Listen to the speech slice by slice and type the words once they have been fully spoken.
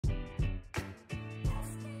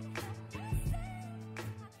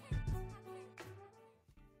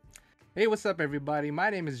Hey, what's up, everybody? My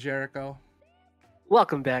name is Jericho.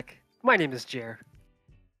 Welcome back. My name is Jer.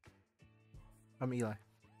 I'm Eli.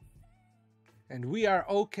 And we are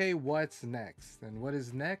okay, what's next? And what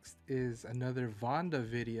is next is another Vannda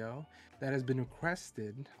video that has been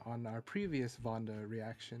requested on our previous Vannda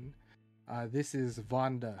reaction. This is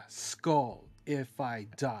Vannda Skull If I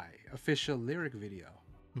Die official lyric video.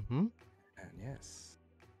 Mm-hmm. And yes.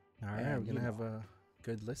 All right, we're gonna have a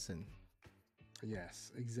good listen.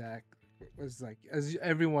 Yes, exact. It's like, as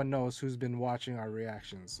everyone knows who's been watching our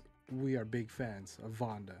reactions, we are big fans of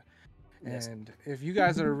Vannda. Yes. And if you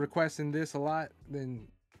guys are requesting this a lot, then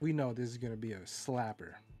we know this is gonna be a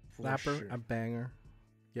slapper. Slapper, a banger.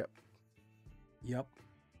 Yep.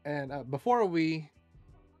 And before we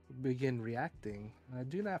begin reacting,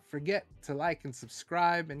 do not forget to like and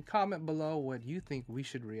subscribe and comment below what you think we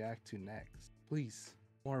should react to next. Please,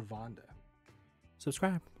 more Vannda.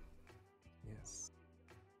 Subscribe. Yes.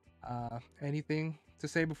 Anything to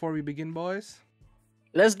say before we begin, boys?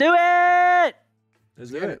 Let's do it!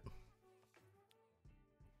 Let's get get it. it.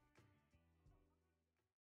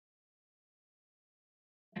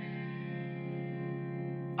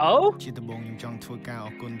 Oh? ជាដំបូងខ្ញុំចង់ធ្វើការអ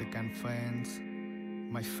រគុណទៅកាន់ fans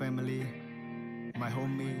my family my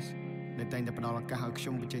homies ដែលតែងតែផ្ដល់ឱកាសឲ្យខ្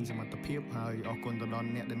ញុំបញ្ចេញសមត្ថភាពហើយអរគុណទៅដល់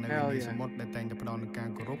អ្នកដែលនៅលើសមុទ្រដែលតែងតែផ្ដល់នូវការ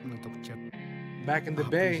គោរពនិងទុកចិត្ត Back in the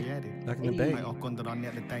bay. Back in the bay. ហើយអរគុណទៅដល់អ្ន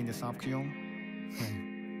កដែលតែងតែសោបខ្ញុំ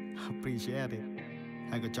appreciate it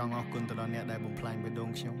ហើយក៏ចង់អរគុណទៅដល់អ្នកដែលបំផ្លាញបេះដូង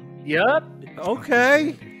ខ្ញុំ Yup. Okay.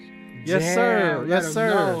 Yes, sir. Damn, Yes, let 'em sir.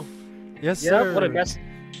 know. Yes, Yep. sir. What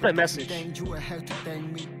a message. Thank you I have to thank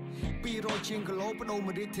me 200ជាងគីឡូបដូរម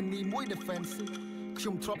ករាជធានីមួយដែល fancy ខ្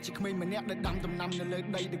ញុំធ្លាប់ជាក្មេងម្នាក់ដែលដាំដំណាំនៅលើ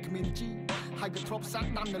ដីដែលគ្មានជីហើយក៏ធ្លាប់សាក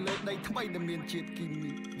ដាំនៅលើដីថ្មីដែលមានជាតិគីមី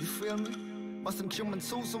You feel me បើសិនខ្ញុំមិន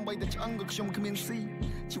ស៊ូសំបីតែឆ្អឹងក៏ខ្ញុំគ្មានស៊ី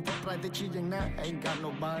ជីវិតប្រែតែជាយ៉ាងណា Ain't got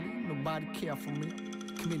nobody care for me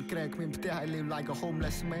គ្មានក្រែគ្មានផ្ទះ I live like a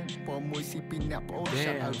homeless man ពណ៌មួយស៊ីពីរអ្នកប្អូន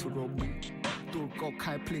shout out to Romy ទូលកោ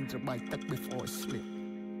ខែភ្លៀងត្របែកទឹក before I sleep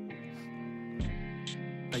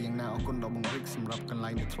តែយ៉ាងណាអរគុណដល់បងរិកសម្រាប់កន្លែ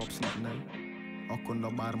ងដែលធ្លាប់ស្នាក់នៅអរគុណដ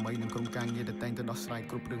ល់បារមីនិងក្រុមការងារដែលតែងតែដោះស្រាយ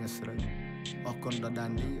គ្រប់រឿងអាស្រូវអរគុណដល់ដា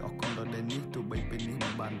នីអរគុណដល់ដេនីទោះបីពេលនេះមិ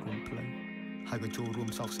នបានរួមផ្លូវហើយក៏ចូលរួម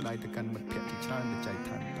សោកស្ដាយទៅកាន់មិត្តភក្តិជាច្រើនដែលចែក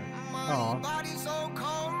ឋានទៅ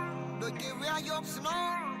ដូចគេវាយកស្នូ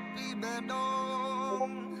លពីបេះដូង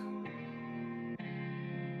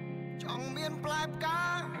ចង់មានផ្លែផ្កា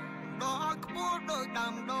ដ៏ឲ្យខ្ពស់ដូចដើ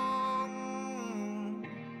មដូង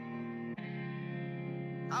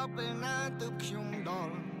Up and out of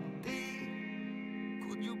Kyungdalti.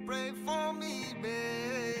 Could you pray for me,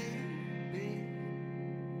 baby?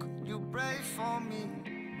 Could you pray for me,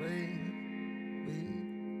 baby?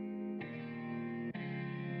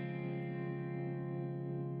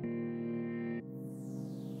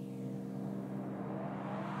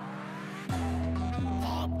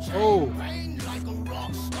 Oh. Like a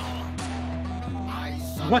rock star.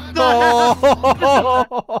 What the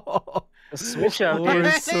Switch out.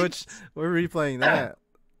 We're replaying that.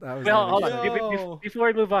 That was Well, hold amazing. on. Before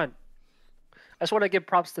we move on, I just want to give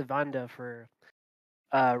props to Vannda for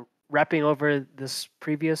rapping over this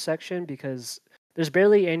previous section because there's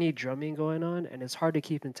barely any drumming going on, and it's hard to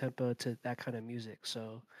keep in tempo to that kind of music.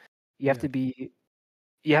 So you have to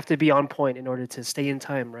be on point in order to stay in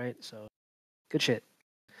time, right? So good shit.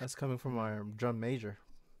 That's coming from our drum major.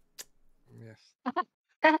 Yes.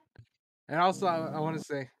 And also, I want to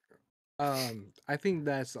say, I think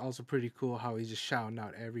that's also pretty cool how he's just shouting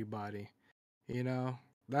out everybody. You know,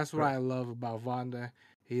 that's what I love about Vannda.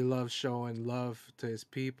 He loves showing love to his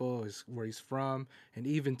people, where he's from, and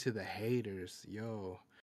even to the haters. Yo,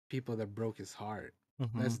 people that broke his heart.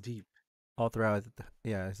 Mm-hmm. That's deep. All throughout,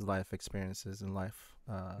 his life experiences and life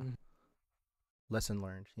lesson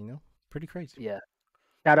learned. You know, pretty crazy. Yeah.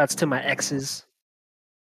 Shout outs to my exes.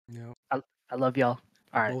 You know, I love y'all.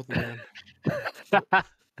 All right. both of them.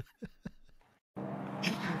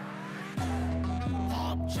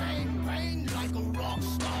 Chain rain like a rock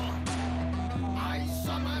star. I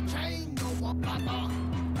summer chain no plata.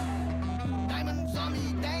 Diamonds on me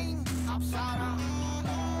dane Apsara.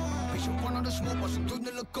 Bishop one of the smoke wasn't doing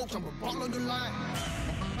the look I'm a ball on the line.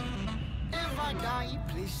 If I die,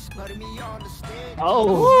 please bury me on the stage.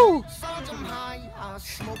 Oh. Sergeant high, I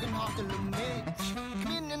smoking hot to the mid.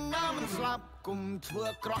 Clean and numb and slap, come to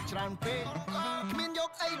a crotch round pig. Clean your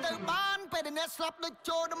either ban, pay the net slap the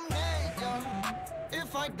Jordan nature.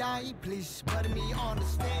 If I die, please bury me on the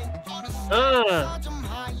stage. Sergeant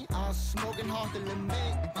high, I smoking hot to the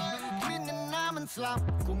mid. Clean and numb and slap,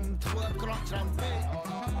 come to a crotch round pig.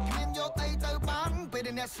 Clean your either ban, pay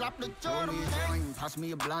the អ្នកស្លាប់ដូចចូលរំលែក Pass me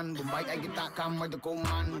a blunt បំបែកឯកតាកម្មឲ្យតកុំ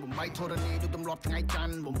មិនបំបែកធរណីដូចទម្លាប់ថ្ងៃច័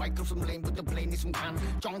ន្ទបំបែកគ្រប់សំឡេងពុទ្ធភ្លេងនេះសំខាន់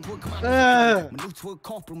ចង់ធ្វើខ្មាស់មនុស្សធ្វើ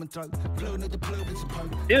ខុសព្រោះមិនត្រូវភ្លើនៅតែភ្លើវិញសភៅ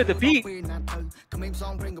Dude, the beat. ពេលណាទៅក្មេងផ្ស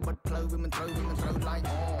ងព្រេងក៏បិទផ្លូវវាមិនត្រូវ like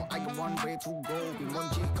I got one way to go ពីមុន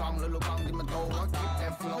ជិះកង់លើលោកកង់ទីម៉ូតូ keep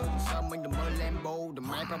that flow សើមិញទៅមើល Lambo ត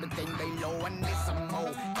ម្លៃប្រាប់តែទិញដី low and this some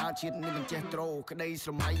more ការជាតិនេះមិនចេះត្រូក្តីស្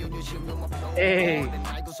រមៃយកឈាមយកមកបដូរ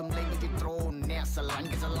តែក៏សំឡេងដូចជាត្រូអ្នកស្រឡាញ់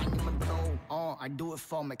គេស្រឡាញ់មិនបដូរ I do it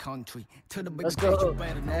for my country to the big stage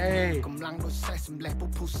better know កម្លាំងដូចសេះសំលេះពុះ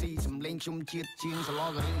pussy សំឡេងខ្ញុំជាតិជាងសឡ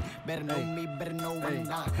ការី better know me better know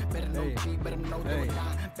Vannda better know key better know Vannda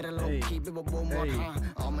better know key ពីបបមកថា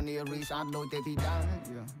អមនីរីសាដូចទេទីដា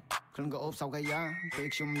ខ្លួនក៏អូបសោកាយាពេល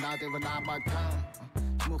ខ្ញុំដើរទេវតាបាច់ខា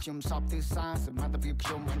ឈ្មោះខ្ញុំសពទេសាសមត្ថភាពខ្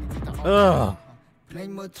ញុំអានេះទីតា ភ្នែក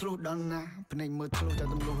មើលធ្លុះដល់ណាភ្នែកមើលធ្លុះតែ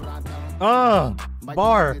ទម្លុះរ៉ាត់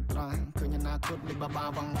bar ឃើញអនាគតនៃបាបា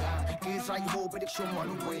វ៉ាន់ដាគេស្រែកហូបពេលខ្ញុំមក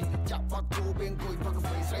នោះវិញចាក់បាត់គូពេលអង្គុយប្រកកា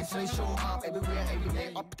ហ្វេស្រីស្រី show up everywhere every day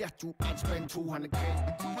អត់ផ្ទះជួប I spend 200k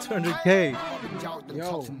 200k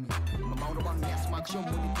យោមកមករបស់អ្នកស្មារខ្ញុំ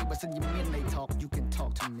មួយទីបើសិនជាមានន័យ talk you can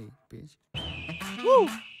talk to me bitch woo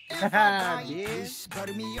yes got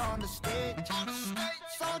me on the stage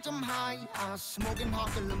so I'm high I smoking hot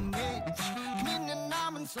the limit គ្មានអ្នកណា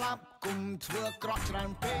មិនស្លាប់គុំធ្វើក្រក់ច្រើន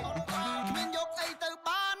ពេកគ្មានយកអីទៅ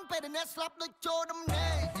បានពេលអ្នកស្លាប់ដូចចូលដំណេ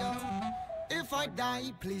ក If I die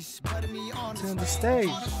please put me on the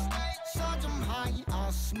stage so I'm high I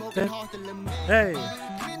smoking hot the limit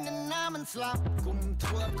គ្មានអ្នកណាមិនស្លាប់គុំធ្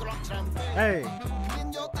វើក្រក់ច្រើនពេកគ្មាន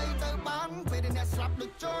យកអីទៅបានពេលអ្នកស្លាប់ដូ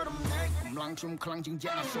ចចូលដំណេកកម្លាំងខ្ញុំខ្លាំងជាង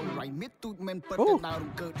យ៉ាសូរ៉ៃមីតទូចមិនពិតតែដើរ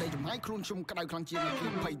រំកើដីចំហាយខ្លួនខ្ញុំក្តៅខ្លាំងជាងគេ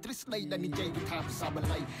ភ័យទ្រឹស្ដីដែលនិយាយពីថាភាសាបា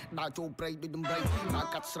លីដើរចូលព្រៃដូចដំរីដើរ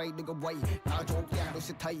កាត់ស្រីដូចកវីដើរចូលផ្ទះដូច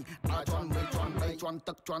សេដ្ឋីដើរជន់មេជន់ដីជន់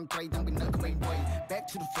ទឹកជន់ត្រីតាំងពីនៅក្មេងវ័យ Back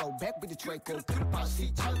to the flow back with the Draco Capacity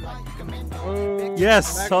like commando yes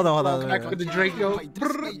hold on back with the Draco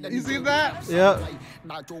you see that yeah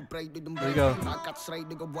ដើរចូលព្រៃដូចដំរី go ដើរកាត់ស្រី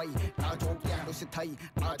ដូចកវីដើរចូលផ្ទះដូចសេដ្ឋី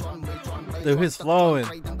ដើរជន់មេជន់ដី dude he's flowing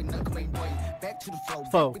Back to the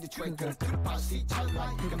flow with the Draco Capacity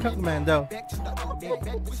like commando back to the old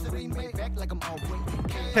back with the remake back like I'm always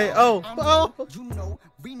hey oh you know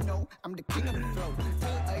we know I'm the king of the flow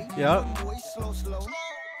yep slow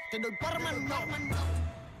they don't permanent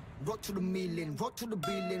road to the million road to the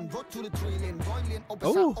billion road to the trillion billion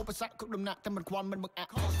ឧបសគ្គគ្រប់ដំណាក់តែមិនខ្វល់មិនមកអាក់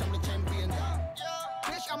ខ្ញុំ champion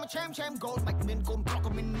bitch I'm a champ gold បាច់មានកូនប្រុសក៏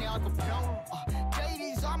មានអ្នកឲ្យប្រោ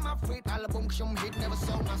JD's on my feet អាល់ប៊ុមខ្ញុំ hit never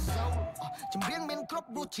sold my soul ចម្រៀងមានគ្រប់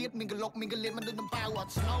រសជាតិមានកលុកមានកលៀនមិនដូចដំប៉ៅអ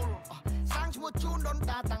ត់ស្នូលសាងឈ្មោះជូនដូន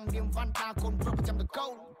តាតាំងរៀងវ៉ាន់តាកូនប្រុសប្រចាំតកូ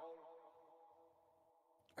ល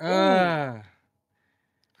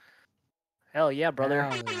Hell yeah, brother.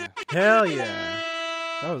 hell yeah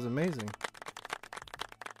that was amazing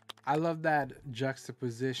I love that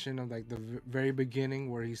juxtaposition of like the very beginning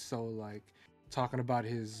where he's so like talking about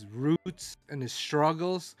his roots and his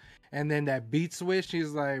struggles, and then that beat switch,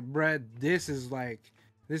 he's like, bruh, this is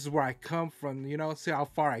where I come from, you know, see how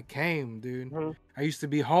far I came, dude. I used to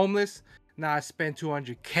be homeless, now I spent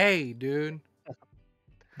 200k, dude.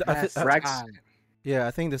 yeah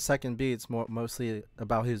I think the second beat's mostly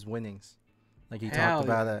about his winnings, like he talked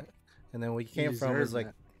about it, and then where he came from was like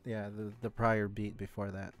the prior beat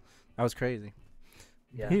before that. That was crazy.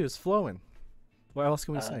 Yeah, he was flowing. What else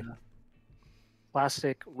can we say?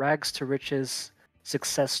 Classic rags to riches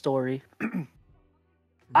success story.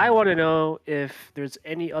 I want to know if there's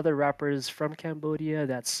any other rappers from Cambodia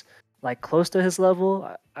that's like close to his level.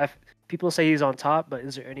 People say he's on top, but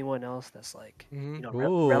is there anyone else that's like you know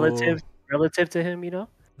relative to him? You know,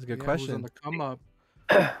 that's a good question. On the come up.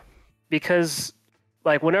 Because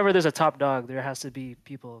like whenever there's a top dog, there has to be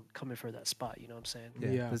people coming for that spot. You know what I'm saying?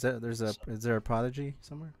 Yeah. Is there a prodigy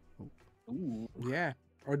somewhere? Ooh. Yeah.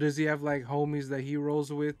 Or does he have like homies that he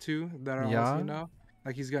rolls with too that are also, you know,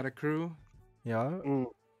 like he's got a crew? Yeah.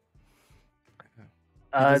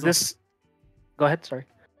 Go ahead. Sorry.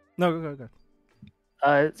 No, go.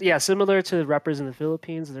 Yeah, similar to rappers in the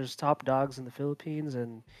Philippines. There's top dogs in the Philippines,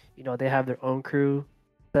 and you know they have their own crew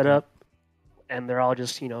set up, and they're all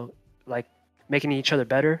just you know like making each other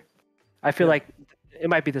better. I feel like it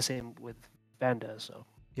might be the same with Vannda. So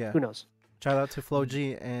who knows? Shout out to Flo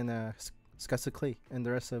G and Scuzza Clee and the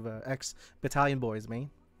rest of ex Battalion boys, man.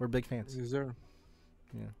 We're big fans. Yes, sir.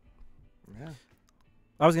 Yeah.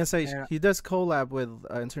 I was gonna say he does collab with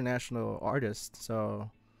international artists, so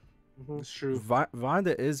it's true.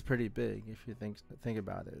 Vannda is pretty big if you think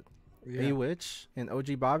about it. A-Witch and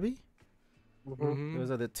OG Bobby. Those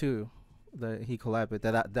are the two that he collabed with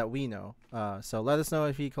that we know. So let us know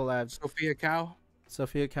if he collabs. Sophia Cow.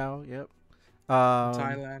 Sophia Cow, yep.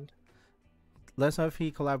 Thailand. Let us know if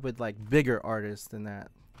he collabed with like bigger artists than that,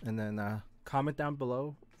 and then comment down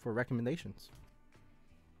below for recommendations.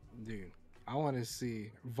 Dude, I want to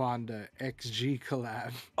see Vannda XG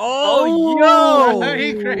collab. Oh, yo,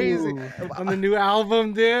 that'd be crazy on the new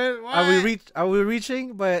album, dude. What? Are we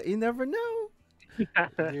reaching? But you never know.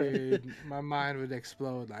 Dude, my mind would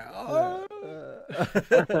explode. Like, oh,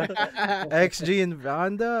 XG and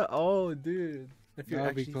Vannda. Oh, dude, if you're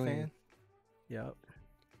That'd be XG clean. fan, yep.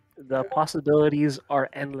 The possibilities are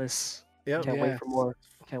endless. Yep. Can't wait for more.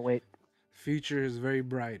 Can't wait. Future is very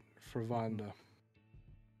bright for Vannda.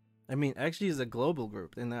 I mean, XG is a global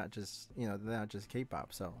group. They're not just they're not just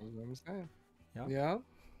K-pop. So You know what I'm saying? yeah.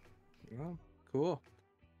 Yeah. Cool.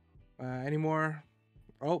 Any more?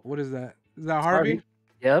 Oh, what is that? Is that Harvey?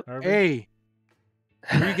 Yep. Harvey? Hey,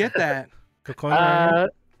 where you get that? Cocoon right here?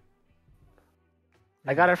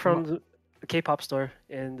 I got it from the K-pop store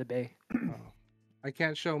in the Bay. Oh, I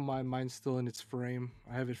can't show mine. Mine's still in its frame.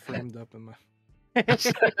 I have it framed up in my.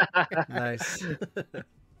 Nice.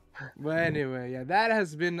 But anyway, yeah, that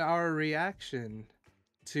has been our reaction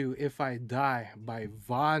to "If I Die" by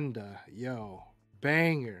Vannda. Yo,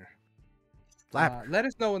 banger. Let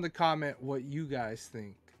us know in the comment what you guys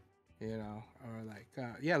think. Or like,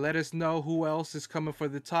 let us know who else is coming for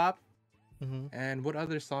the top, and what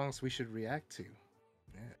other songs we should react to.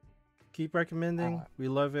 Yeah. Keep recommending. We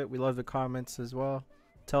love it. We love the comments as well.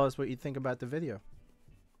 Tell us what you think about the video.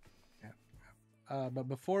 But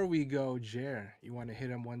before we go, Jer, you want to hit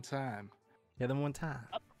him one time? Hit them one time.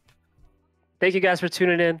 Thank you guys for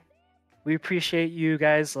tuning in. We appreciate you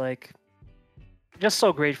guys. Like, just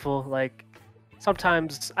so grateful. Like,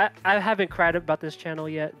 sometimes I haven't cried about this channel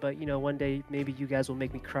yet, but one day maybe you guys will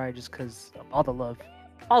make me cry just because of all the love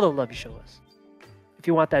you show us. If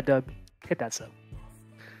you want that dub, hit that sub.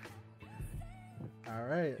 All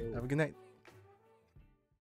right. Have a good night.